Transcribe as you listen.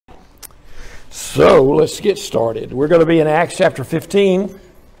So let's get started. We're going to be in Acts chapter 15.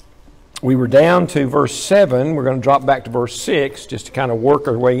 We were down to verse 7. We're going to drop back to verse 6 just to kind of work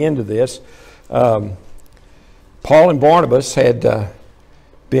our way into this. Paul and Barnabas had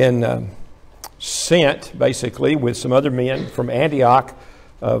been sent, basically, with some other men from Antioch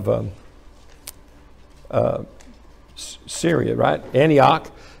of Syria, right?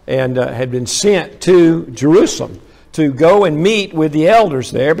 Antioch, and had been sent to Jerusalem to go and meet with the elders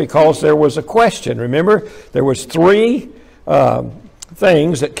there because there was a question. Remember, there was three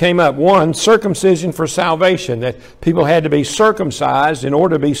things that came up. One, circumcision for salvation, that people had to be circumcised in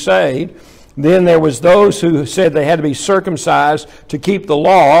order to be saved. Then there was those who said they had to be circumcised to keep the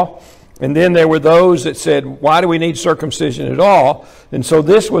law. And then there were those that said, why do we need circumcision at all? And so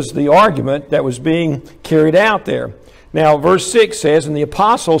this was the argument that was being carried out there. Now, verse 6 says, and the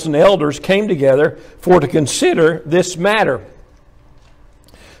apostles and elders came together for to consider this matter.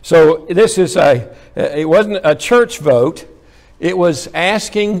 So this is it wasn't a church vote. It was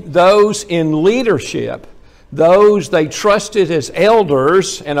asking those in leadership, those they trusted as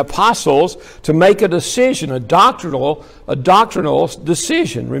elders and apostles, to make a decision, a doctrinal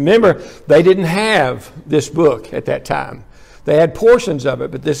decision. Remember, they didn't have this book at that time. They had portions of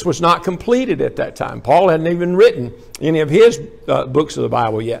it, but this was not completed at that time. Paul hadn't even written any of his books of the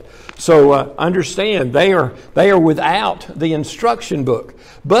Bible yet. So understand, they are without the instruction book.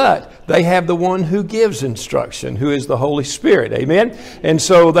 But they have the one who gives instruction, who is the Holy Spirit. Amen? And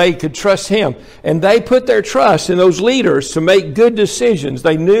so they could trust Him. And they put their trust in those leaders to make good decisions.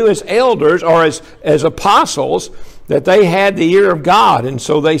 They knew as elders or as apostles that they had the ear of God. And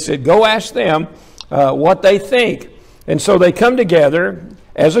so they said, go ask them what they think. And so they come together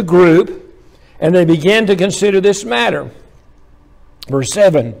as a group and they begin to consider this matter. Verse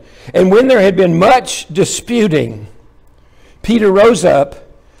 7, and when there had been much disputing, Peter rose up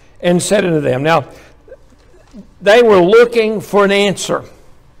and said unto them. Now, they were looking for an answer.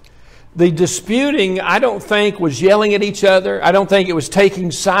 The disputing, I don't think, was yelling at each other. I don't think it was taking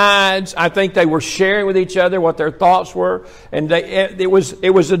sides. I think they were sharing with each other what their thoughts were. And it was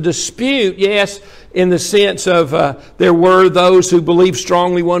a dispute, yes, in the sense of there were those who believed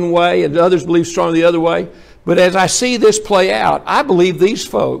strongly one way and others believed strongly the other way. But as I see this play out, I believe these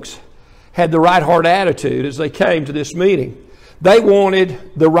folks had the right heart attitude as they came to this meeting. They wanted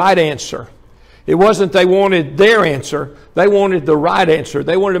the right answer. It wasn't they wanted their answer. They wanted the right answer.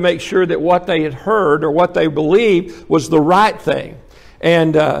 They wanted to make sure that what they had heard or what they believed was the right thing.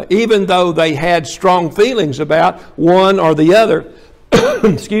 And even though they had strong feelings about one or the other,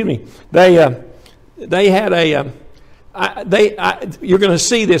 excuse me, they had you're going to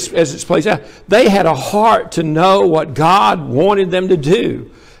see this as it plays out. They had a heart to know what God wanted them to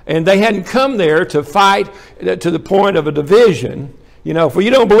do. And they hadn't come there to fight to the point of a division. You know, if you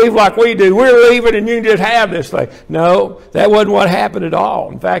don't believe like we do, we're leaving and you can just have this thing. No, that wasn't what happened at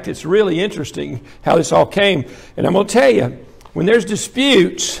all. In fact, it's really interesting how this all came. And I'm going to tell you, when there's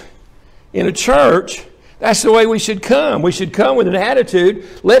disputes in a church, that's the way we should come. We should come with an attitude,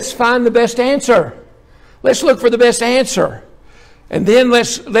 let's find the best answer. Let's look for the best answer. And then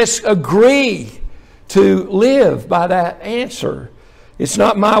let's agree to live by that answer. It's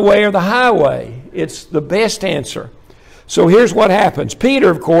not my way or the highway. It's the best answer. So here's what happens. Peter,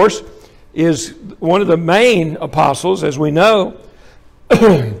 of course, is one of the main apostles, as we know.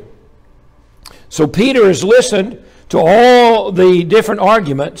 So Peter has listened to all the different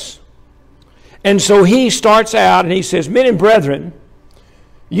arguments. And so he starts out and he says, men and brethren,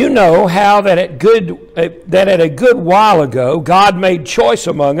 you know how that at a good while ago God made choice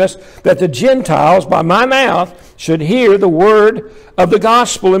among us that the Gentiles by my mouth should hear the word of the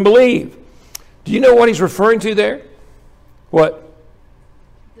gospel and believe. Do you know what he's referring to there? What?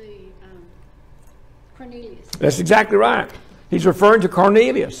 Cornelius. That's exactly right. He's referring to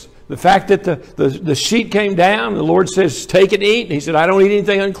Cornelius. The fact that the sheet came down, the Lord says, take and eat. And he said, I don't eat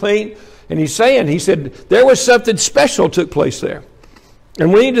anything unclean. And he said, there was something special took place there.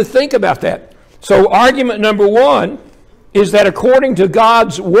 And we need to think about that. So argument number one is that according to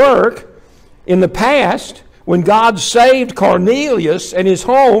God's work in the past, when God saved Cornelius and his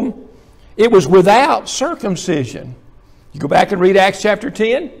home, it was without circumcision. You go back and read Acts chapter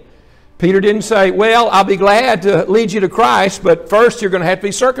 10. Peter didn't say, well, I'll be glad to lead you to Christ, but first you're going to have to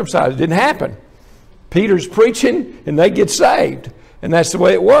be circumcised. It didn't happen. Peter's preaching and they get saved. And that's the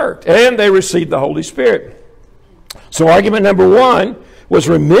way it worked. And they received the Holy Spirit. So argument number one was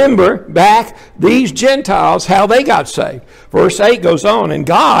remember back these Gentiles, how they got saved. Verse 8 goes on, and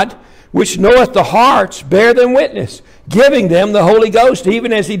God, which knoweth the hearts, bear them witness, giving them the Holy Ghost,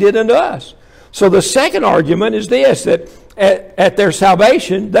 even as He did unto us. So the second argument is this, that at their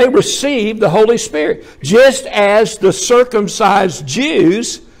salvation, they received the Holy Spirit, just as the circumcised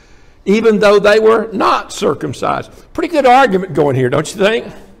Jews, even though they were not circumcised. Pretty good argument going here, don't you think?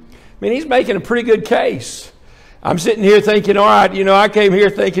 I mean, he's making a pretty good case. I'm sitting here thinking, all right, I came here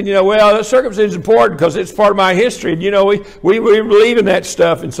thinking, well, circumcision is important because it's part of my history. And, we believe in that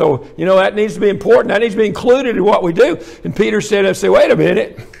stuff. And so, that needs to be important. That needs to be included in what we do. And Peter said, I said, wait a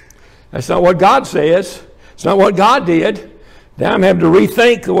minute. That's not what God says. It's not what God did. Now I'm having to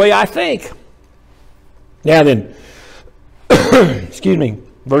rethink the way I think. Now then, excuse me,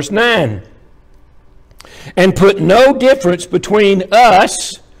 verse 9. And put no difference between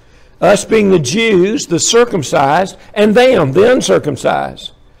us being the Jews, the circumcised, and them, the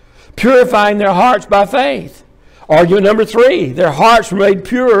uncircumcised, purifying their hearts by faith. Argument number 3, their hearts were made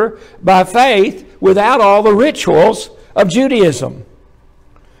pure by faith without all the rituals of Judaism.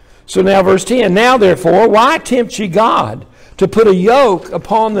 So now verse 10, now therefore, why tempt ye God to put a yoke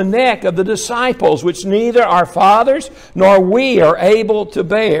upon the neck of the disciples, which neither our fathers nor we are able to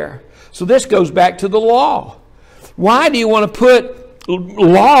bear? So this goes back to the law. Why do you want to put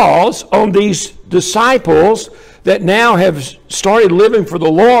laws on these disciples that now have started living for the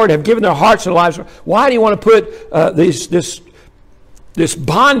Lord, have given their hearts and lives? Why do you want to put this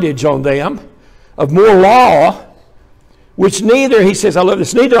bondage on them of more law, which neither, he says, I love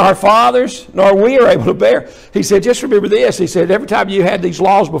this, neither our fathers nor we are able to bear? He said, just remember this. He said, every time you had these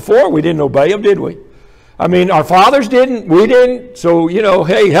laws before, we didn't obey them, did we? I mean, our fathers didn't, we didn't. So,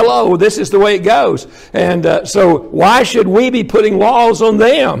 hey, hello, this is the way it goes. And so why should we be putting laws on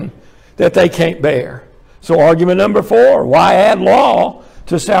them that they can't bear? So argument number 4, why add law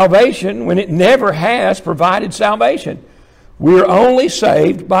to salvation when it never has provided salvation? We're only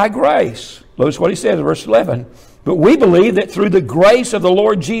saved by grace. Notice what he says in verse 11. But we believe that through the grace of the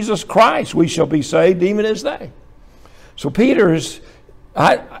Lord Jesus Christ we shall be saved even as they. So Peter's,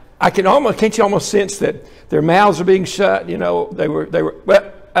 can't you almost sense that their mouths are being shut? Can't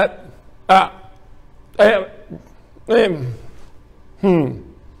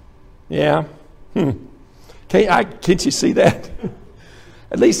you see that?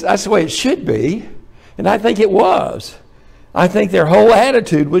 At least that's the way it should be. And I think it was. I think their whole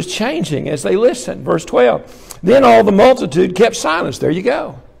attitude was changing as they listened. Verse 12. Then all the multitude kept silence. There you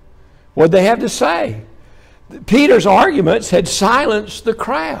go. What did they have to say? Peter's arguments had silenced the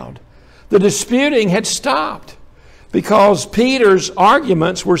crowd. The disputing had stopped because Peter's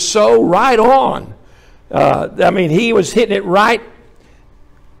arguments were so right on. He was hitting it right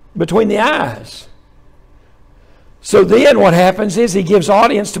between the eyes. So then what happens is he gives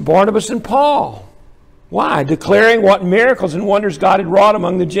audience to Barnabas and Paul. Why? Declaring what miracles and wonders God had wrought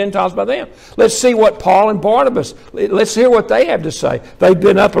among the Gentiles by them. Let's see what Paul and Barnabas, let's hear what they have to say. They've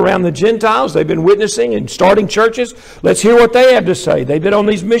been up around the Gentiles. They've been witnessing and starting churches. Let's hear what they have to say. They've been on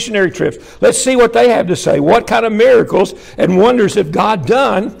these missionary trips. Let's see what they have to say. What kind of miracles and wonders have God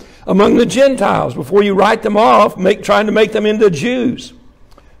done among the Gentiles before you write them off, trying to make them into Jews?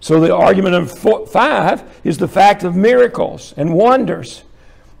 So the argument of 5 is the fact of miracles and wonders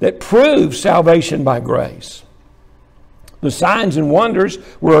that prove salvation by grace. The signs and wonders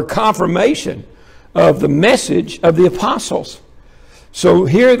were a confirmation of the message of the apostles. So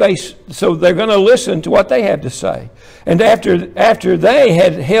they're going to listen to what they have to say. And after they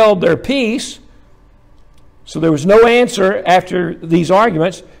had held their peace, so there was no answer after these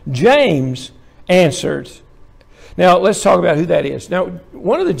arguments, James answered. Now let's talk about who that is. Now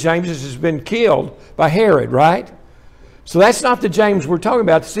one of the Jameses has been killed by Herod, right? So that's not the James we're talking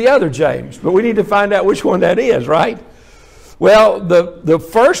about. It's the other James. But we need to find out which one that is, right? Well, the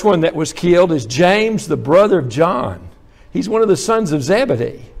first one that was killed is James, the brother of John. He's one of the sons of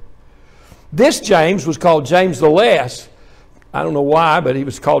Zebedee. This James was called James the Less. I don't know why, but he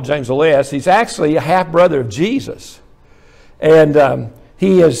was called James the Less. He's actually a half-brother of Jesus. And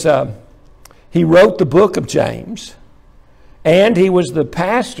he wrote the book of James. And he was the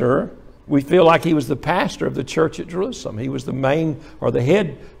pastor. We feel like he was the pastor of the church at Jerusalem. He was the main or the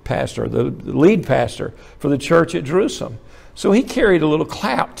head pastor, the lead pastor for the church at Jerusalem. So he carried a little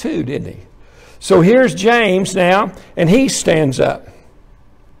clout too, didn't he? So here's James now, and he stands up.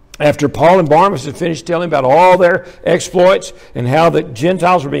 After Paul and Barnabas had finished telling about all their exploits and how the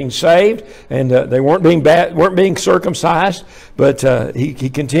Gentiles were being saved and they weren't being circumcised, but he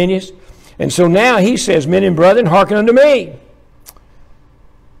continues. And so now he says, men and brethren, hearken unto me.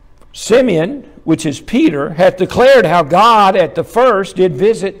 Simeon, which is Peter, hath declared how God at the first did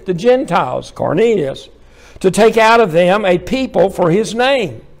visit the Gentiles, Cornelius, to take out of them a people for his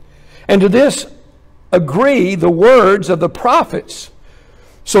name. And to this agree the words of the prophets.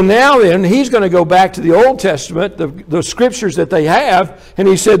 So now then, he's going to go back to the Old Testament, the scriptures that they have, and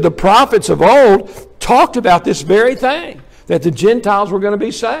he said the prophets of old talked about this very thing, that the Gentiles were going to be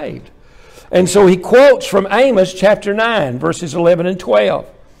saved. And so he quotes from Amos chapter 9, verses 11 and 12.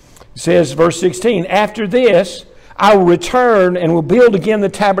 It says, verse 16, "After this, I will return and will build again the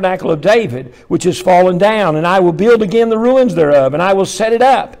tabernacle of David, which is fallen down, and I will build again the ruins thereof, and I will set it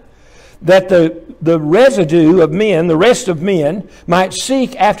up, that the residue of men, the rest of men, might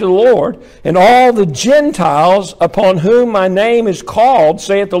seek after the Lord, and all the Gentiles upon whom my name is called,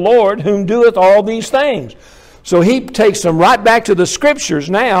 saith the Lord, whom doeth all these things." So he takes them right back to the scriptures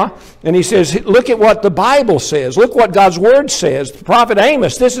now, and he says, look at what the Bible says. Look what God's Word says. The prophet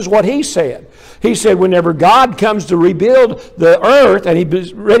Amos, this is what he said. He said, whenever God comes to rebuild the earth, and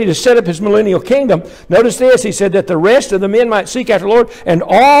he's ready to set up his millennial kingdom, notice this, he said that the rest of the men might seek after the Lord, and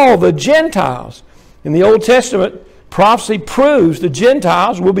all the Gentiles. In the Old Testament, prophecy proves the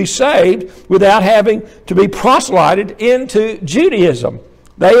Gentiles will be saved without having to be proselyted into Judaism.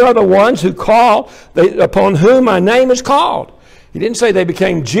 They are the ones who upon whom my name is called. He didn't say they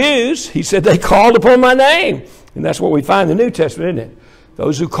became Jews. He said they called upon my name. And that's what we find in the New Testament, isn't it?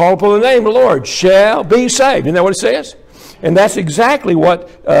 Those who call upon the name of the Lord shall be saved. Isn't that what it says? And that's exactly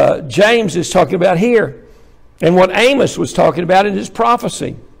what James is talking about here, and what Amos was talking about in his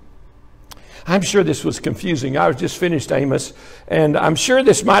prophecy. I'm sure this was confusing. I just finished Amos, and I'm sure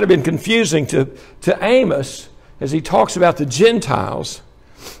this might have been confusing to Amos as he talks about the Gentiles.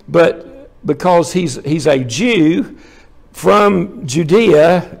 But because he's a Jew from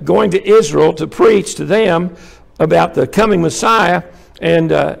Judea going to Israel to preach to them about the coming Messiah,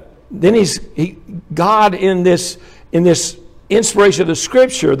 and then God in this inspiration of the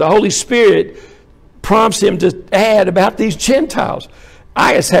Scripture, the Holy Spirit prompts him to add about these Gentiles.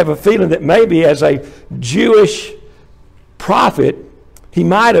 I just have a feeling that maybe as a Jewish prophet, he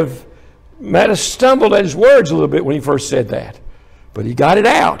might have stumbled at his words a little bit when he first said that. But he got it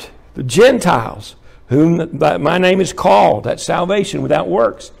out. The Gentiles, whom my name is called, that salvation without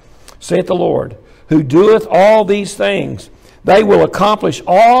works, saith the Lord, who doeth all these things. They will accomplish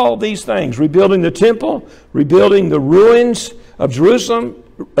all these things, rebuilding the temple, rebuilding the ruins of Jerusalem,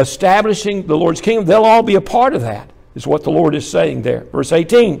 establishing the Lord's kingdom. They'll all be a part of that, is what the Lord is saying there. Verse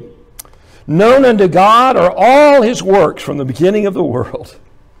 18, known unto God are all his works from the beginning of the world.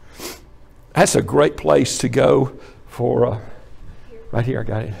 That's a great place to go for... right here, I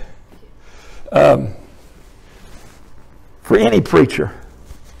got it. For any preacher,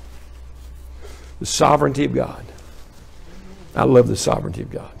 the sovereignty of God. I love the sovereignty of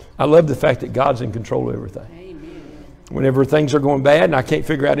God. I love the fact that God's in control of everything. Amen. Whenever things are going bad and I can't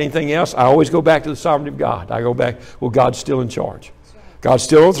figure out anything else, I always go back to the sovereignty of God. I go back, well, God's still in charge. God's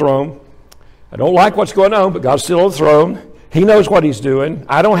still on the throne. I don't like what's going on, but God's still on the throne. He knows what he's doing.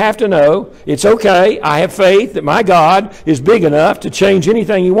 I don't have to know. It's okay. I have faith that my God is big enough to change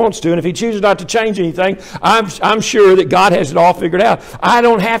anything he wants to. And if he chooses not to change anything, I'm sure that God has it all figured out. I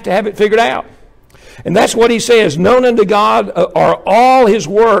don't have to have it figured out. And that's what he says. Known unto God are all his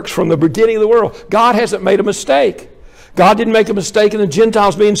works from the beginning of the world. God hasn't made a mistake. God didn't make a mistake in the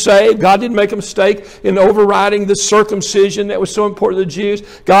Gentiles being saved. God didn't make a mistake in overriding the circumcision that was so important to the Jews.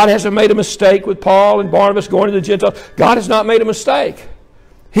 God hasn't made a mistake with Paul and Barnabas going to the Gentiles. God has not made a mistake.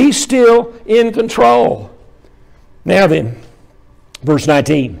 He's still in control. Now then, verse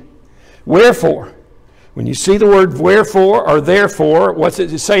 19. Wherefore, when you see the word wherefore or therefore, what's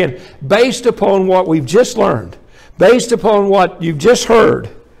it saying? Based upon what we've just learned, based upon what you've just heard,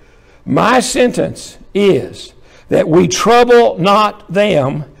 my sentence is that we trouble not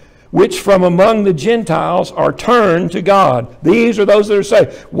them which from among the Gentiles are turned to God. These are those that are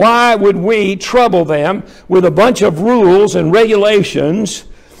saved. Why would we trouble them with a bunch of rules and regulations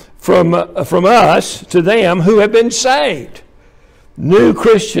from us to them who have been saved? New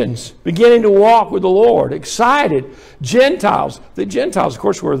Christians beginning to walk with the Lord, excited. Gentiles. The Gentiles, of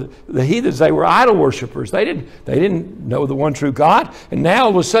course, were the heathens. They were idol worshipers. They didn't know the one true God. And now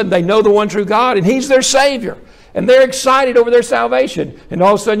all of a sudden they know the one true God, and he's their Savior. And they're excited over their salvation. And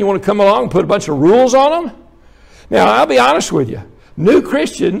all of a sudden you want to come along and put a bunch of rules on them? Now, I'll be honest with you. New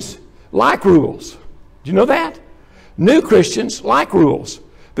Christians like rules. Do you know that? New Christians like rules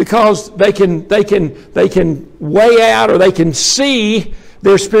because they can weigh out, or they can see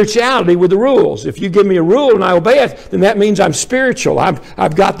their spirituality with the rules. If you give me a rule and I obey it, then that means I'm spiritual.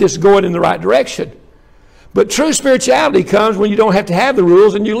 I've got this going in the right direction. But true spirituality comes when you don't have to have the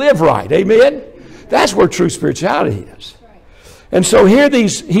rules and you live right. Amen? That's where true spirituality is. And so here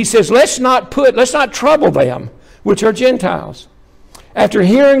he says, let's not trouble them, which are Gentiles. After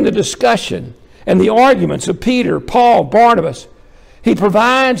hearing the discussion and the arguments of Peter, Paul, Barnabas, He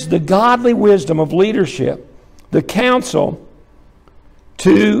provides the godly wisdom of leadership, the counsel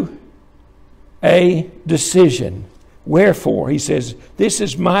to a decision. Wherefore, he says, this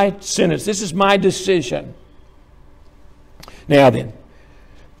is my sentence, this is my decision. Now then,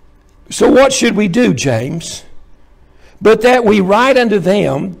 so what should we do, James? But that we write unto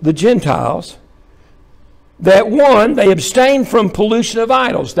them, the Gentiles, that one, they abstain from pollution of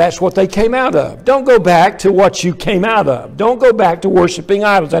idols. That's what they came out of. Don't go back to what you came out of. Don't go back to worshiping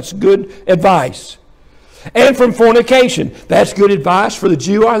idols. That's good advice. And from fornication. That's good advice for the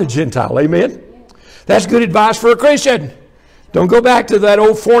Jew or the Gentile. Amen? That's good advice for a Christian. Don't go back to that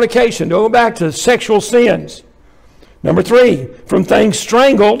old fornication. Don't go back to sexual sins. Number 3, from things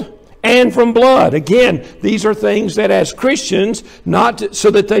strangled and from blood. Again, these are things that as Christians,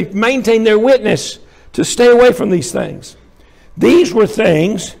 so that they maintain their witness, to stay away from these things. These were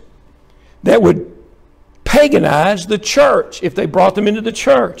things that would paganize the church if they brought them into the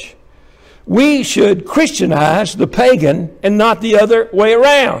church. We should Christianize the pagan and not the other way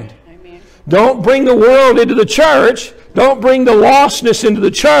around. Amen. Don't bring the world into the church. Don't bring the lostness into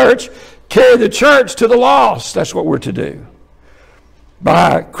the church. Carry the church to the lost. That's what we're to do.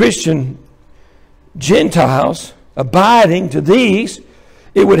 By Christian Gentiles abiding to these,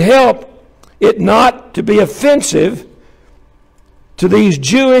 it would help it not to be offensive to these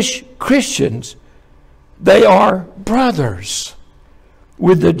Jewish Christians. They are brothers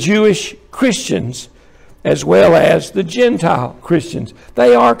with the Jewish Christians as well as the Gentile Christians.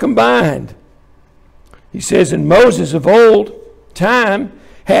 They are combined. He says, and Moses of old time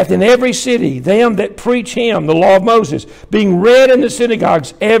hath in every city them that preach him, the law of Moses, being read in the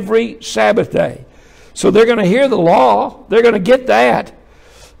synagogues every Sabbath day. So they're going to hear the law. They're going to get that.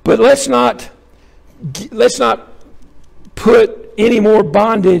 But let's not put any more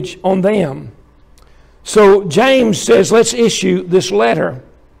bondage on them. So James says, let's issue this letter.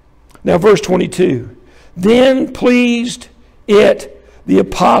 Now verse 22. Then pleased it the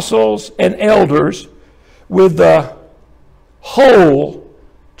apostles and elders with the whole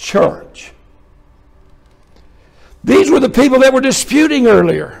church. These were the people that were disputing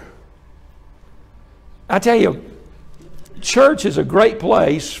earlier. I tell you, church is a great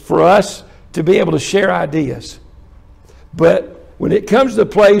place for us to be able to share ideas. But when it comes to the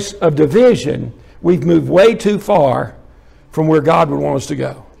place of division, we've moved way too far from where God would want us to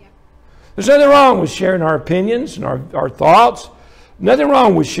go. There's nothing wrong with sharing our opinions and our thoughts. Nothing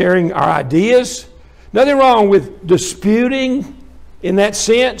wrong with sharing our ideas. Nothing wrong with disputing in that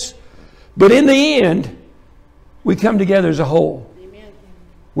sense. But in the end, we come together as a whole. Amen.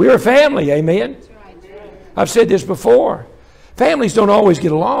 We're a family, amen? I've said this before. Families don't always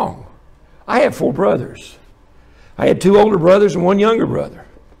get along. I have 4 brothers. I had 2 older brothers and 1 younger brother.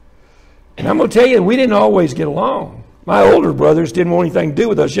 And I'm going to tell you, we didn't always get along. My older brothers didn't want anything to do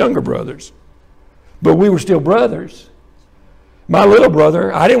with us younger brothers. But we were still brothers. My little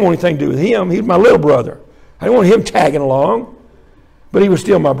brother, I didn't want anything to do with him. He was my little brother. I didn't want him tagging along. But he was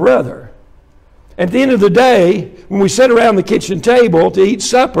still my brother. At the end of the day, when we sat around the kitchen table to eat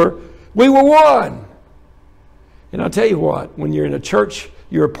supper, we were one. And I'll tell you what, when you're in a church,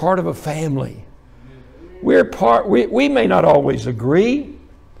 you're a part of a family. We may not always agree,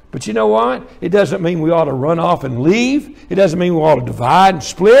 but you know what? It doesn't mean we ought to run off and leave. It doesn't mean we ought to divide and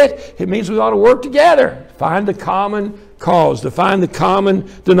split. It means we ought to work together. Find the common cause, to find the common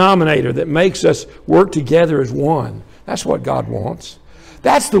denominator that makes us work together as one. That's what God wants.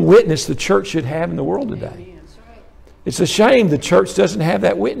 That's the witness the church should have in the world today. It's a shame the church doesn't have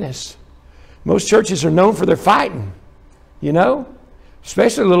that witness. Most churches are known for their fighting, you know,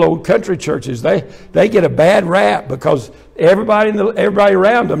 especially little old country churches. They get a bad rap because everybody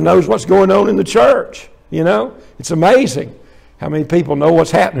around them knows what's going on in the church. You know, it's amazing how many people know what's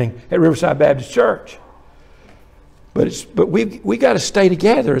happening at Riverside Baptist Church. But we got to stay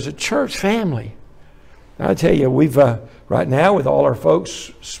together as a church family. I tell you, we've right now with all our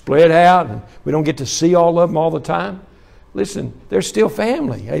folks split out, and we don't get to see all of them all the time. Listen, they're still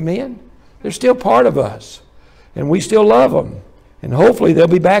family. Amen. They're still part of us, and we still love them. And hopefully they'll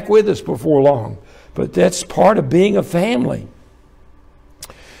be back with us before long. But that's part of being a family.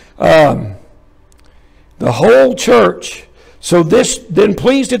 The whole church. So this then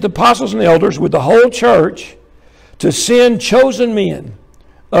pleased it the apostles and elders with the whole church to send chosen men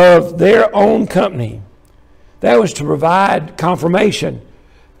of their own company. That was to provide confirmation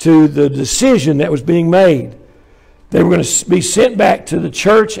to the decision that was being made. They were going to be sent back to the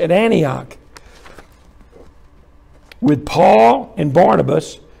church at Antioch with Paul and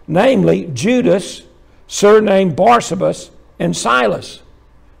Barnabas, namely Judas, surnamed Barsabas, and Silas.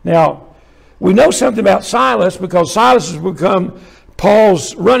 Now, we know something about Silas because Silas has become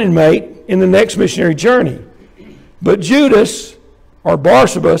Paul's running mate in the next missionary journey. But Judas, or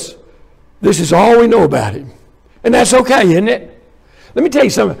Barsabas, this is all we know about him. And that's okay, isn't it? Let me tell you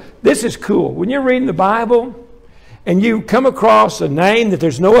something. This is cool. When you're reading the Bible and you come across a name that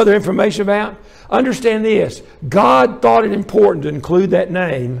there's no other information about, understand this. God thought it important to include that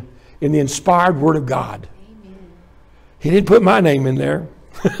name in the inspired Word of God. Amen. He didn't put my name in there.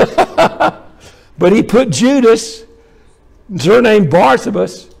 But he put Judas, surnamed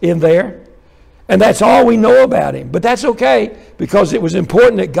Barsabas, in there. And that's all we know about him. But that's okay, because it was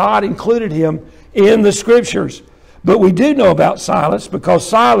important that God included him in the Scriptures. But we do know about Silas, because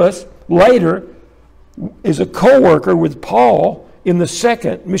Silas later is a co-worker with Paul in the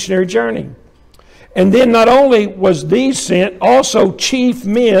second missionary journey. And then not only was these sent, also chief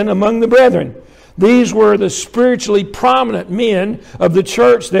men among the brethren. These were the spiritually prominent men of the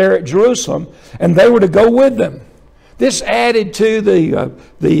church there at Jerusalem, and they were to go with them. This added to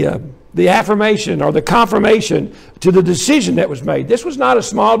the affirmation or the confirmation to the decision that was made. This was not a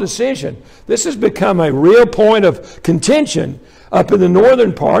small decision. This has become a real point of contention up in the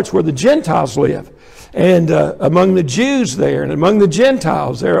northern parts where the Gentiles live. And among the Jews there and among the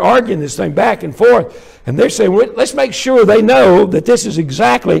Gentiles, they're arguing this thing back and forth. And they're saying, well, let's make sure they know that this is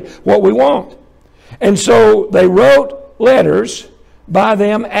exactly what we want. And so they wrote letters by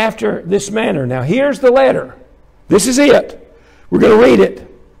them after this manner. Now here's the letter. This is it. We're going to read it.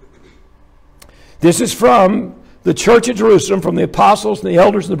 This is from the church at Jerusalem, from the apostles and the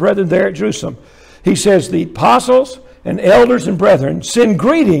elders and the brethren there at Jerusalem. He says, the apostles and elders and brethren send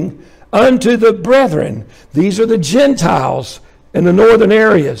greeting unto the brethren. These are the Gentiles in the northern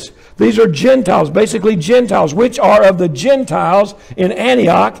areas. These are Gentiles, basically Gentiles, which are of the Gentiles in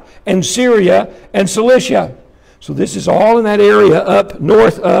Antioch and Syria and Cilicia. So this is all in that area up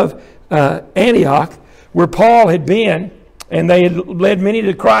north of Antioch, where Paul had been, and they had led many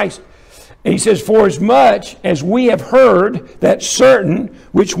to Christ. And he says, for as much as we have heard that certain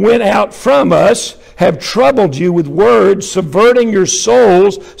which went out from us have troubled you with words, subverting your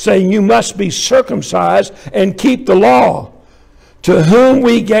souls, saying you must be circumcised and keep the law, to whom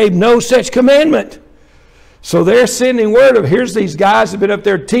we gave no such commandment. So they're sending word of, here's these guys that have been up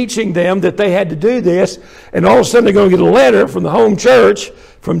there teaching them that they had to do this, and all of a sudden they're going to get a letter from the home church,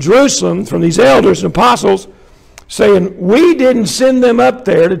 from Jerusalem, from these elders and apostles, saying, we didn't send them up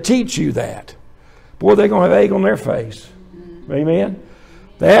there to teach you that. Boy, they're going to have egg on their face. Amen?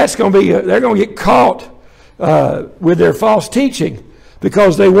 That's going to be, they're going to get caught with their false teaching,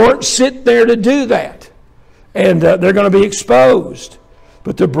 because they weren't sent there to do that. And they're going to be exposed.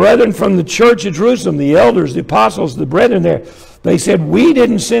 But the brethren from the church of Jerusalem, the elders, the apostles, the brethren there, they said, we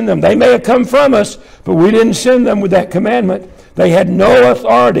didn't send them. They may have come from us, but we didn't send them with that commandment. They had no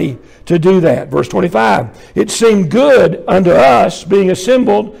authority to do that. Verse 25, it seemed good unto us, being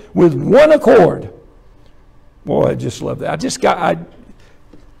assembled with one accord. Boy, I just love that.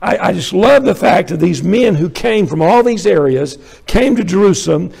 I just love the fact that these men who came from all these areas came to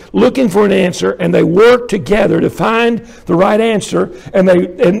Jerusalem looking for an answer, and they worked together to find the right answer, and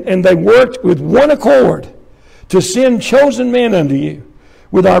they worked with one accord to send chosen men unto you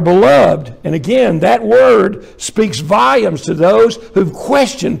with our beloved. And again, that word speaks volumes to those who've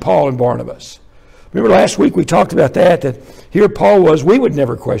questioned Paul and Barnabas. Remember last week we talked about that here Paul was, we would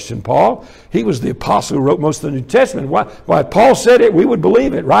never question Paul. He was the apostle who wrote most of the New Testament. Why Paul said it, we would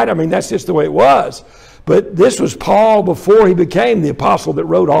believe it, right? I mean, that's just the way it was. But this was Paul before he became the apostle that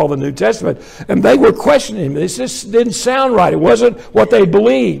wrote all the New Testament. And they were questioning him. This just didn't sound right. It wasn't what they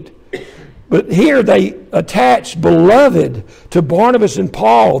believed. But here they attached beloved to Barnabas and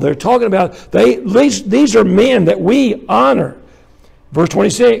Paul. They're talking about, these are men that we honor. Verse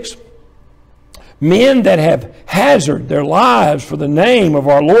 26. Men that have hazarded their lives for the name of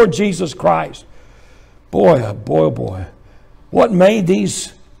our Lord Jesus Christ. Boy, oh boy, oh boy. What made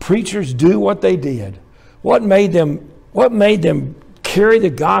these preachers do what they did? What made them carry the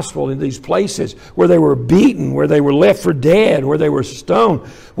gospel in these places where they were beaten, where they were left for dead, where they were stoned?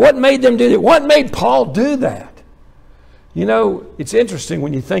 What made them do that? What made Paul do that? You know, it's interesting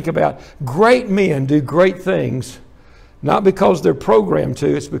when you think about great men do great things. Not because they're programmed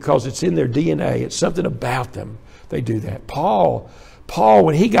to, it's because it's in their DNA. It's something about them. They do that. Paul,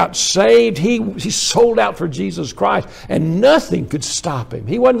 when he got saved, he sold out for Jesus Christ, and nothing could stop him.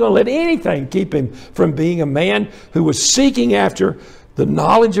 He wasn't going to let anything keep him from being a man who was seeking after the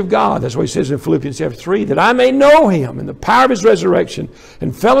knowledge of God. That's what he says in Philippians chapter 3, that I may know him in the power of his resurrection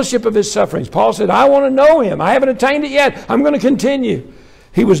and fellowship of his sufferings. Paul said, I want to know him. I haven't attained it yet. I'm going to continue.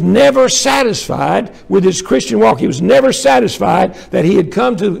 He was never satisfied with his Christian walk. He was never satisfied that he had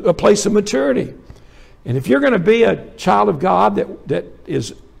come to a place of maturity. And if you're going to be a child of God that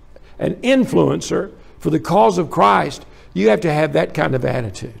is an influencer for the cause of Christ, you have to have that kind of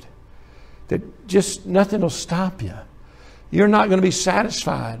attitude. That just nothing will stop you. You're not going to be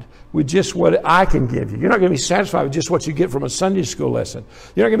satisfied with just what I can give you. You're not going to be satisfied with just what you get from a Sunday school lesson.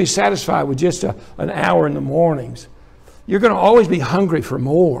 You're not going to be satisfied with just an hour in the mornings. You're going to always be hungry for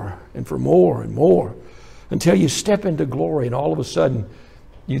more and for more and more until you step into glory, and all of a sudden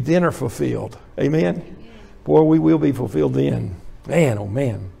you then are fulfilled. Amen? Boy, we will be fulfilled then. Man, oh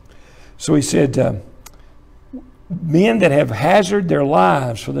man. So he said, men that have hazarded their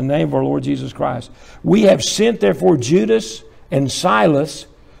lives for the name of our Lord Jesus Christ, we have sent therefore Judas and Silas,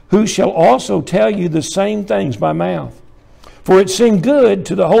 who shall also tell you the same things by mouth. For it seemed good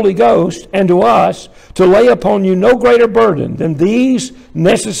to the Holy Ghost and to us to lay upon you no greater burden than these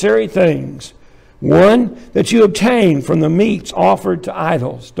necessary things. One, that you obtain from the meats offered to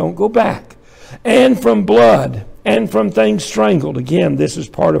idols. Don't go back. And from blood, and from things strangled. Again, this is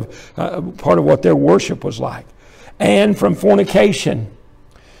part of what their worship was like. And from fornication,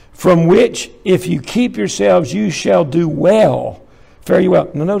 from which if you keep yourselves, you shall do well. Fare you well.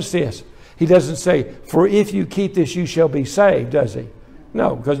 Now notice this. He doesn't say, for if you keep this, you shall be saved, does he?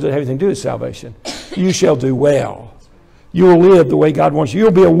 No, because it doesn't have anything to do with salvation. You shall do well. You will live the way God wants you.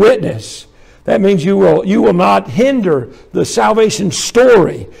 You'll be a witness. That means you will not hinder the salvation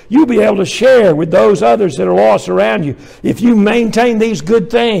story. You'll be able to share with those others that are lost around you if you maintain these good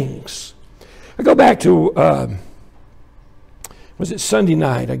things. I go back to, was it Sunday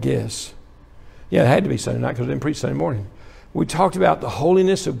night, I guess? Yeah, it had to be Sunday night because I didn't preach Sunday morning. We talked about the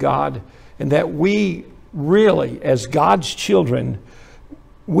holiness of God and that we really, as God's children,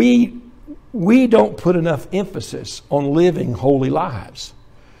 we don't put enough emphasis on living holy lives.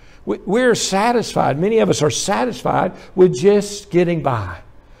 We're satisfied. Many of us are satisfied with just getting by.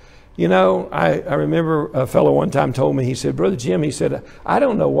 You know, I remember a fellow one time told me, he said, Brother Jim, he said, I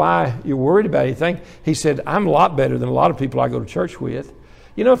don't know why you're worried about anything. He said, I'm a lot better than a lot of people I go to church with.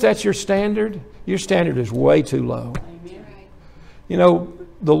 You know, if that's your standard is way too low. Amen. You know,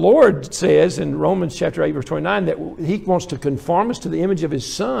 the Lord says in Romans chapter 8, verse 29, that he wants to conform us to the image of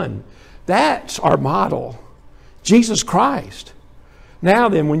his Son. That's our model, Jesus Christ. Now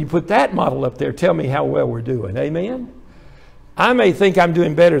then, when you put that model up there, tell me how well we're doing. Amen? I may think I'm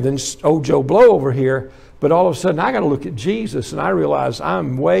doing better than old Joe Blow over here, but all of a sudden I got to look at Jesus and I realize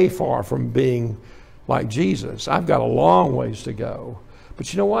I'm way far from being like Jesus. I've got a long ways to go.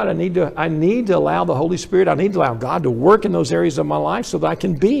 But you know what? I need to allow the Holy Spirit, I need to allow God to work in those areas of my life so that I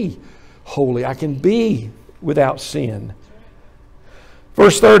can be holy. I can be without sin.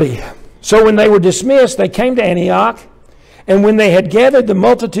 Verse 30. So when they were dismissed, they came to Antioch. And when they had gathered the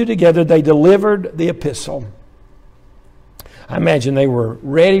multitude together, they delivered the epistle. I imagine they were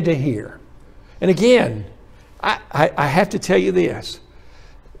ready to hear. And again, I have to tell you this.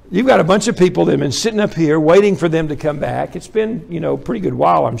 You've got a bunch of people that have been sitting up here waiting for them to come back. It's been, a pretty good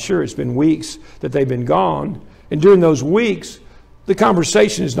while. I'm sure it's been weeks that they've been gone. And during those weeks, the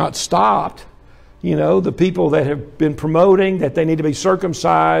conversation has not stopped. The people that have been promoting that they need to be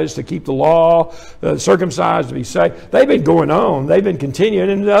circumcised to keep the law, circumcised to be saved, they've been going on. They've been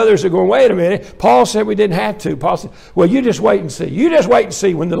continuing. And the others are going, wait a minute. Paul said we didn't have to. Paul said, well, you just wait and see. You just wait and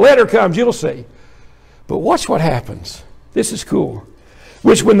see. When the letter comes, you'll see. But watch what happens. This is cool.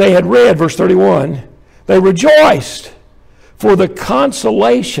 Which when they had read, verse 31, they rejoiced for the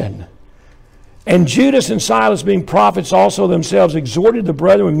consolation. And Judas and Silas, being prophets also themselves, exhorted the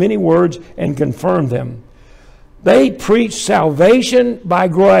brethren with many words and confirmed them. They preached salvation by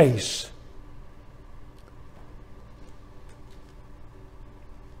grace.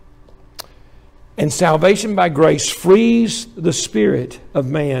 And salvation by grace frees the spirit of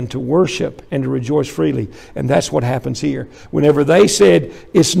man to worship and to rejoice freely. And that's what happens here. Whenever they said,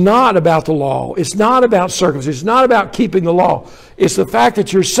 it's not about the law. It's not about circumcision. It's not about keeping the law. It's the fact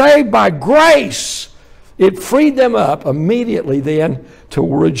that you're saved by grace. It freed them up immediately then to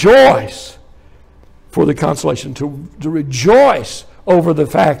rejoice for the consolation, to rejoice over the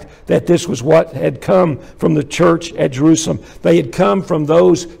fact that this was what had come from the church at Jerusalem. They had come from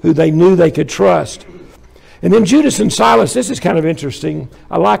those who they knew they could trust. And then Judas and Silas, this is kind of interesting.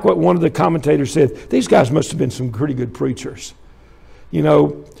 I like what one of the commentators said. These guys must have been some pretty good preachers.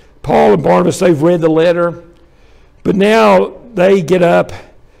 Paul and Barnabas, they've read the letter, but now they get up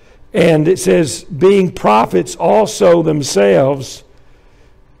and it says, being prophets also themselves,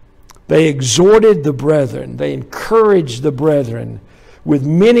 they exhorted the brethren, they encouraged the brethren with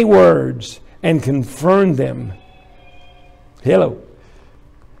many words and confirmed them. Hello.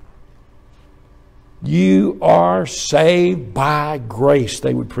 You are saved by grace,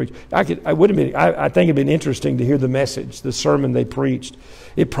 they would preach. I think it'd been interesting to hear the message, the sermon they preached.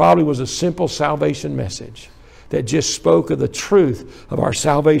 It probably was a simple salvation message that just spoke of the truth of our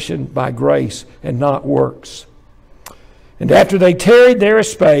salvation by grace and not works. And after they tarried there a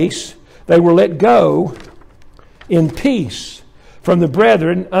space, they were let go in peace from the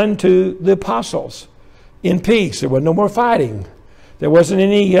brethren unto the apostles. In peace. There was no more fighting. There wasn't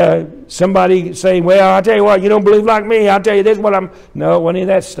any somebody saying, well, I'll tell you what, you don't believe like me. I'll tell you this, what I'm... No, it wasn't any of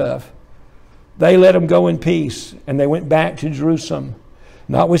that stuff. They let them go in peace, and they went back to Jerusalem.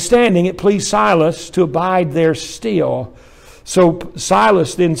 Notwithstanding, it pleased Silas to abide there still. So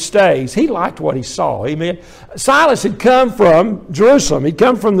Silas then stays. He liked what he saw. Amen. Silas had come from Jerusalem. He'd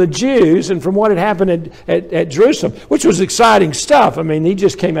come from the Jews and from what had happened at Jerusalem, which was exciting stuff. I mean, he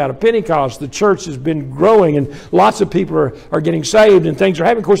just came out of Pentecost. The church has been growing and lots of people are getting saved and things are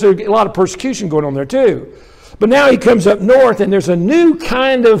happening. Of course, there's a lot of persecution going on there too. But now he comes up north and there's a new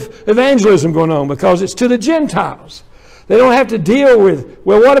kind of evangelism going on because it's to the Gentiles. They don't have to deal with,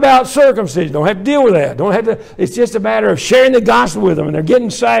 well, what about circumcision? Don't have to deal with that. Don't have to. It's just a matter of sharing the gospel with them, and they're getting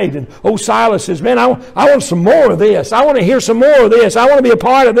saved. And old Silas says, man, I want some more of this. I want to hear some more of this. I want to be a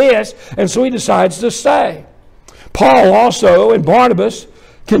part of this. And so he decides to stay. Paul also and Barnabas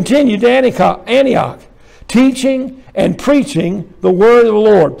continued to Antioch, teaching and preaching the word of the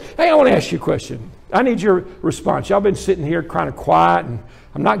Lord. Hey, I want to ask you a question. I need your response. Y'all been sitting here kind of quiet, and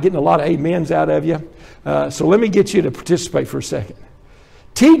I'm not getting a lot of amens out of you. So let me get you to participate for a second.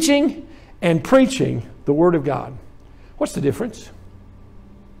 Teaching and preaching the Word of God. What's the difference?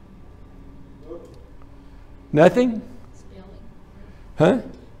 Nothing? Spelling. Huh?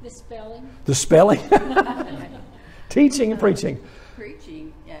 The spelling. The spelling? Teaching and preaching.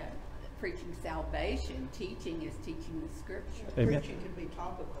 Preaching salvation. Teaching is teaching the Scripture. Amen. Preaching can be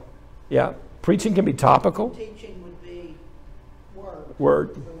topical. Yeah. Preaching can be topical. Teaching would be word.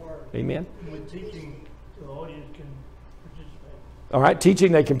 Word. The word. Amen. With teaching, the audience can participate. All right.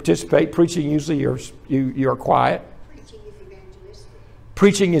 Teaching, they can participate. Preaching, usually you're quiet. Preaching is evangelistic.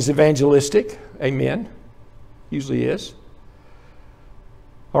 Preaching is evangelistic. Amen. Usually is.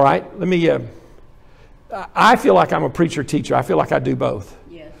 All right. Let me... I feel like I'm a preacher teacher. I feel like I do both.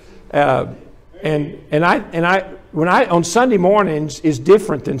 Yes. And I when I on Sunday mornings is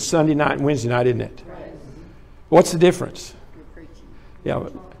different than Sunday night and Wednesday night, isn't it? Right. What's the difference? You're preaching. Yeah.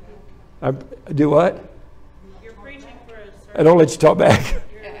 I do what? You're preaching for a certain... I don't let you talk back.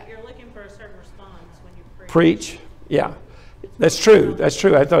 You're looking for a certain response when you preach. Preach. Yeah. That's true. That's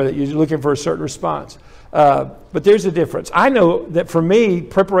true. I thought that you're looking for a certain response. But there's a difference. I know that for me,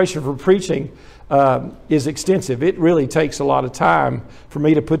 preparation for preaching is extensive. It really takes a lot of time for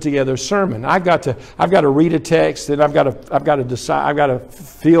me to put together a sermon. I've got to read a text, and I've got to decide. I've got to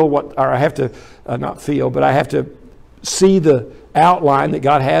feel what, or I have to not feel, but I have to see the outline that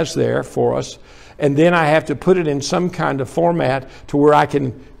God has there for us, and then I have to put it in some kind of format to where I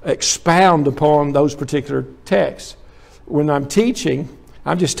can expound upon those particular texts. When I'm teaching,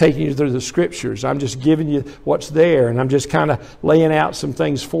 I'm just taking you through the Scriptures. I'm just giving you what's there, and I'm just kind of laying out some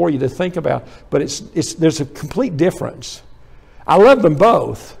things for you to think about. But there's a complete difference. I love them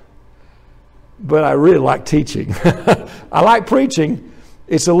both, but I really like teaching. I like preaching.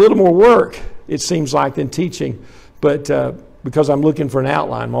 It's a little more work, it seems like, than teaching, but because I'm looking for an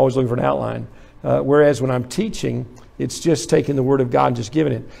outline. I'm always looking for an outline. Whereas when I'm teaching, it's just taking the Word of God and just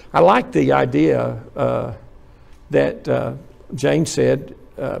giving it. I like the idea that James said,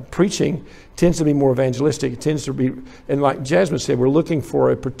 preaching tends to be more evangelistic. It tends to be, and like Jasmine said, we're looking for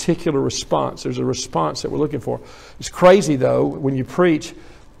a particular response. There's a response that we're looking for. It's crazy, though, when you preach,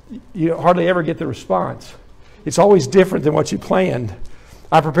 you hardly ever get the response. It's always different than what you planned.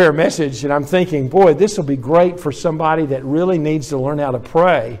 I prepare a message, and I'm thinking, boy, this will be great for somebody that really needs to learn how to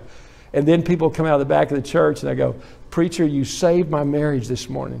pray. And then people come out of the back of the church, and they go, preacher, you saved my marriage this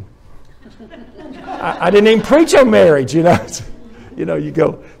morning. I didn't even preach on marriage, you know. You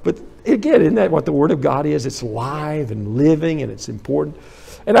go, but again, isn't that what the Word of God is? It's live and living, and it's important.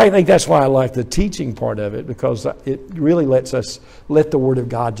 And I think that's why I like the teaching part of it, because it really lets us let the Word of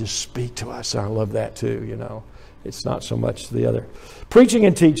God just speak to us. I love that too, you know. It's not so much the other. Preaching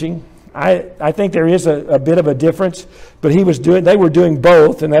and teaching, I think there is a bit of a difference, but they were doing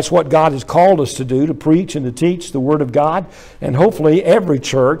both, and that's what God has called us to do, to preach and to teach the Word of God. And hopefully every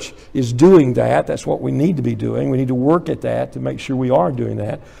church is doing that. That's what we need to be doing. We need to work at that to make sure we are doing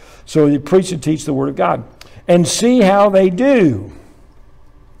that. So you preach and teach the Word of God. And see how they do.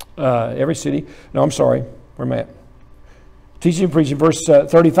 Every city. No, I'm sorry. Where am I at? Teaching and preaching, verse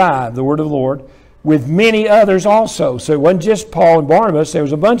 35, the Word of the Lord. with many others also. So it wasn't just Paul and Barnabas. There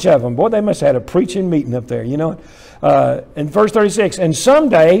was a bunch of them. Boy, they must have had a preaching meeting up there, you know. In verse 36, and some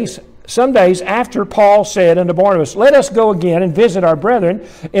days after Paul said unto Barnabas, let us go again and visit our brethren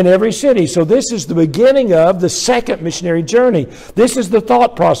in every city. So this is the beginning of the second missionary journey. This is the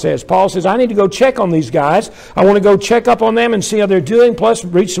thought process. Paul says, I need to go check on these guys. I want to go check up on them and see how they're doing, plus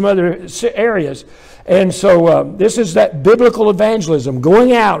reach some other areas. And so this is that biblical evangelism,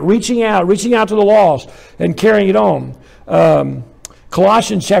 going out, reaching out to the lost and carrying it on.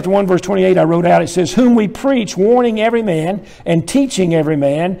 Colossians chapter 1, verse 28, I wrote out, it says, whom we preach, warning every man and teaching every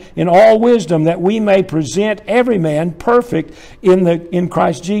man in all wisdom, that we may present every man perfect in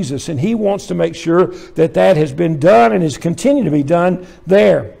Christ Jesus. And he wants to make sure that that has been done and is continuing to be done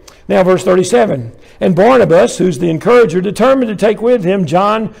there. Now, verse 37, and Barnabas, who's the encourager, determined to take with him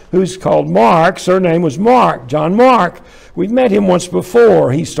John, who's called Mark. Surname was Mark, John Mark. We've met him once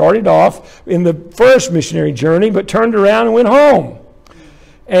before. He started off in the first missionary journey, but turned around and went home.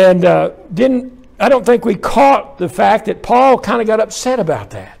 And I don't think we caught the fact that Paul kind of got upset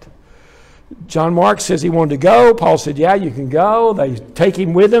about that. John Mark says he wanted to go. Paul said, yeah, you can go. They take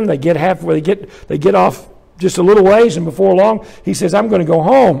him with them. They get halfway. They get off just a little ways, and before long, he says, I'm going to go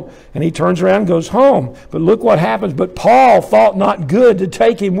home. And he turns around and goes home. But look what happens. But Paul thought not good to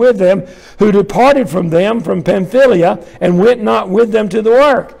take him with them, who departed from them from Pamphylia, and went not with them to the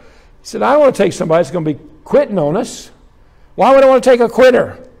work. He said, I don't want to take somebody that's going to be quitting on us. Why would I want to take a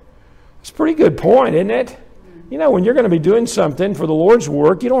quitter? It's a pretty good point, isn't it? You know, when you're going to be doing something for the Lord's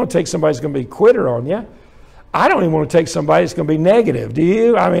work, you don't want to take somebody that's going to be a quitter on you. I don't even want to take somebody that's going to be negative. Do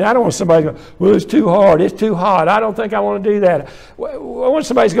you? I mean, I don't want somebody to go, well, it's too hard, it's too hot. I don't think I want to do that. I want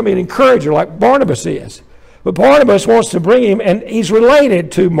somebody that's going to be an encourager like Barnabas is. But Barnabas wants to bring him, and he's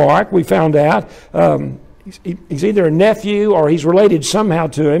related to Mark, we found out. He's either a nephew or he's related somehow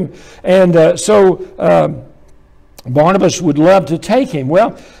to him. And so Barnabas would love to take him.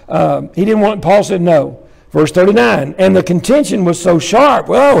 Well, he didn't want, Paul said no. Verse 39, and the contention was so sharp.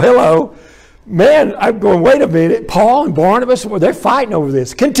 Whoa, hello. Man, I'm going, wait a minute. Paul and Barnabas, well, they're fighting over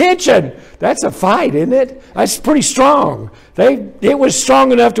this. Contention. That's a fight, isn't it? That's pretty strong. It was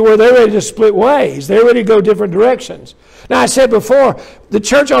strong enough to where they're ready to split ways. They're ready to go different directions. Now, I said before, the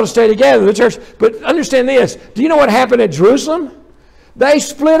church ought to stay together. But understand this. Do you know what happened at Jerusalem? They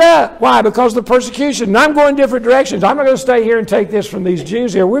split up. Why? Because of the persecution. And I'm going different directions. I'm not going to stay here and take this from these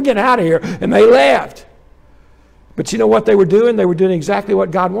Jews here. We're getting out of here. And they left. But you know what they were doing? They were doing exactly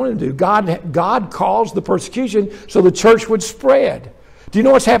what God wanted to do. God caused the persecution so the church would spread. Do you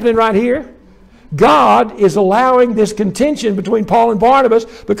know what's happening right here? God is allowing this contention between Paul and Barnabas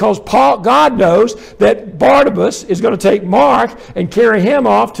because God knows that Barnabas is going to take Mark and carry him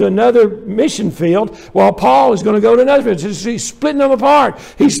off to another mission field while Paul is going to go to another mission. He's splitting them apart.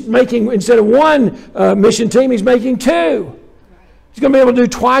 He's making, instead of one mission team, he's making two. He's going to be able to do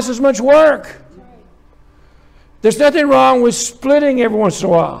twice as much work. There's nothing wrong with splitting every once in a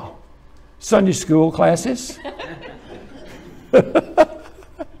while. Sunday school classes.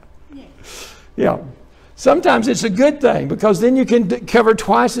 Yeah. Sometimes it's a good thing because then you can cover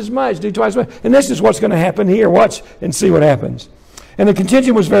twice as much, do twice as much. And this is what's going to happen here. Watch and see what happens. And the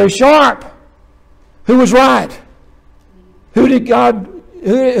contention was very sharp. Who was right? Who did God,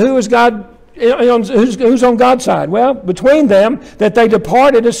 who is God, who's on God's side? Well, between them that they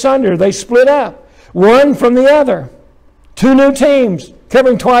departed asunder, they split up. One from the other. Two new teams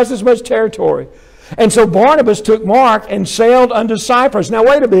covering twice as much territory. And so Barnabas took Mark and sailed unto Cyprus. Now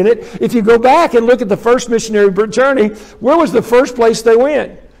wait a minute. If you go back and look at the first missionary journey, where was the first place they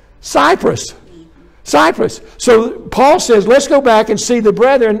went? Cyprus. Cyprus. So Paul says, let's go back and see the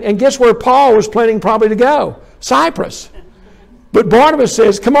brethren. And guess where Paul was planning probably to go? Cyprus. But Barnabas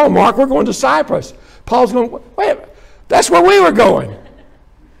says, come on, Mark, we're going to Cyprus. Paul's going, wait, that's where we were going.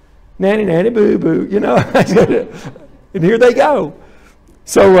 Nanny, nanny, boo, boo, you know. And here they go.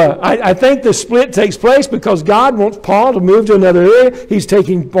 So I think the split takes place because God wants Paul to move to another area. He's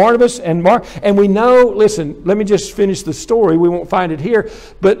taking Barnabas and Mark. And we know, listen, let me just finish the story. We won't find it here.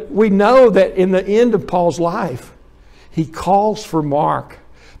 But we know that in the end of Paul's life, he calls for Mark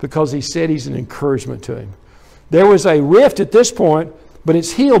because he said he's an encouragement to him. There was a rift at this point, but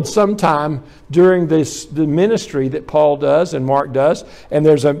it's healed sometime during the ministry that Paul does and Mark does. And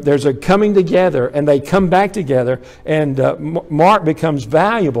there's a coming together, and they come back together. And Mark becomes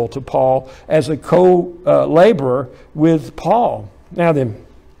valuable to Paul as a co-laborer with Paul. Now then,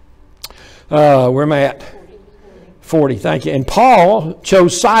 where am I at? 40, thank you. And Paul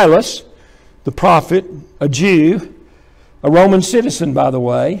chose Silas, the prophet, a Jew, a Roman citizen, by the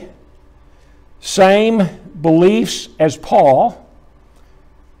way. Same beliefs as Paul.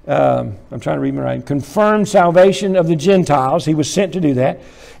 I'm trying to read my writing. Confirmed salvation of the Gentiles. He was sent to do that.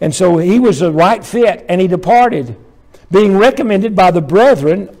 And so he was a right fit, and he departed, being recommended by the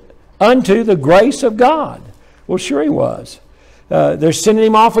brethren unto the grace of God. Well, sure he was. They're sending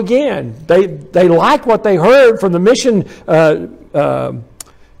him off again. They like what they heard from the mission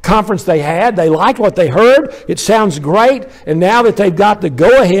conference they had. They liked what they heard. It sounds great. And now that they've got the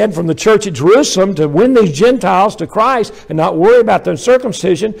go-ahead from the church at Jerusalem to win these Gentiles to Christ and not worry about their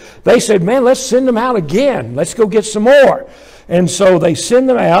circumcision, they said, man, let's send them out again. Let's go get some more. And so they send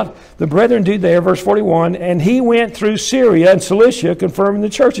them out. The brethren do there, verse 41, and he went through Syria and Cilicia, confirming the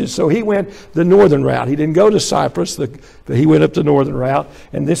churches. So he went the northern route. He didn't go to Cyprus, but he went up the northern route.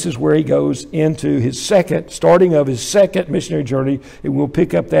 And this is where he goes into his starting of his second missionary journey. And we'll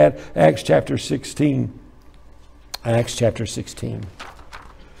pick up that Acts chapter 16. Acts chapter 16.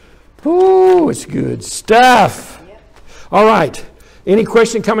 Ooh, it's good stuff. All right. Any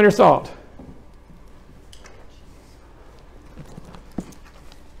question, comment, or thought?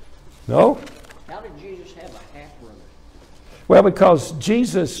 No? How did Jesus have a half-brother? Well, because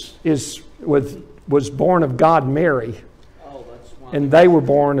Jesus was born of God Mary, Oh, that's why. and they were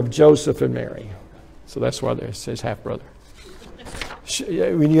born of Joseph and Mary. So that's why it says half-brother.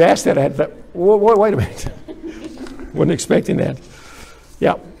 When you asked that, I had that, wait a minute. Wasn't expecting that.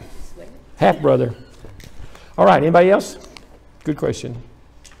 Yeah, half-brother. All right, anybody else? Good question.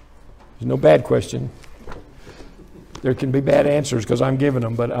 There's no bad question. There can be bad answers because I'm giving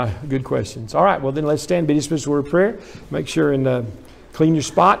them, but good questions. All right, well then let's stand, be dismissed with a word of prayer. Make sure and clean your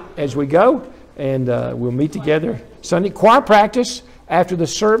spot as we go, and we'll meet together Sunday. Choir practice after the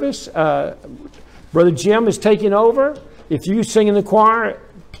service. Brother Jim is taking over. If you sing in the choir,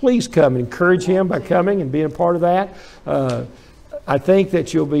 please come and encourage him by coming and being a part of that. I think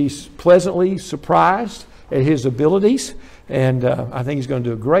that you'll be pleasantly surprised at his abilities, and I think he's going to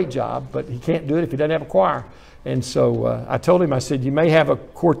do a great job, but he can't do it if he doesn't have a choir. And so I told him, I said, you may have a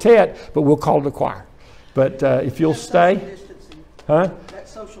quartet, but we'll call it a choir. But if you'll stay. Huh?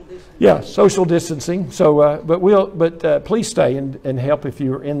 That's social distancing. Yeah, social distancing. So, but please stay and help if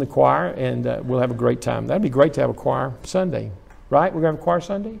you're in the choir, and we'll have a great time. That'd be great to have a choir Sunday, right? We're going to have a choir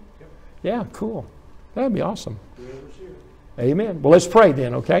Sunday? Yep. Yeah, cool. That'd be awesome. Amen. Well, let's pray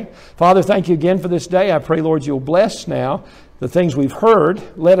then, okay? Father, thank you again for this day. I pray, Lord, you'll bless now the things we've heard.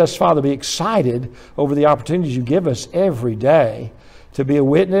 Let us, Father, be excited over the opportunities you give us every day to be a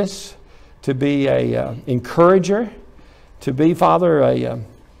witness, to be a encourager, to be, Father,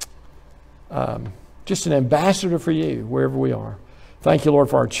 just an ambassador for you wherever we are. Thank you, Lord,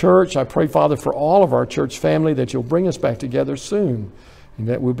 for our church. I pray, Father, for all of our church family that you'll bring us back together soon and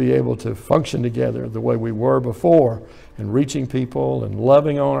that we'll be able to function together the way we were before and reaching people and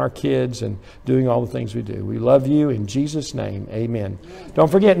loving on our kids and doing all the things we do. We love you in Jesus' name. Amen. Don't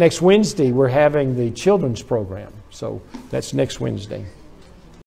forget, next Wednesday we're having the children's program. So that's next Wednesday.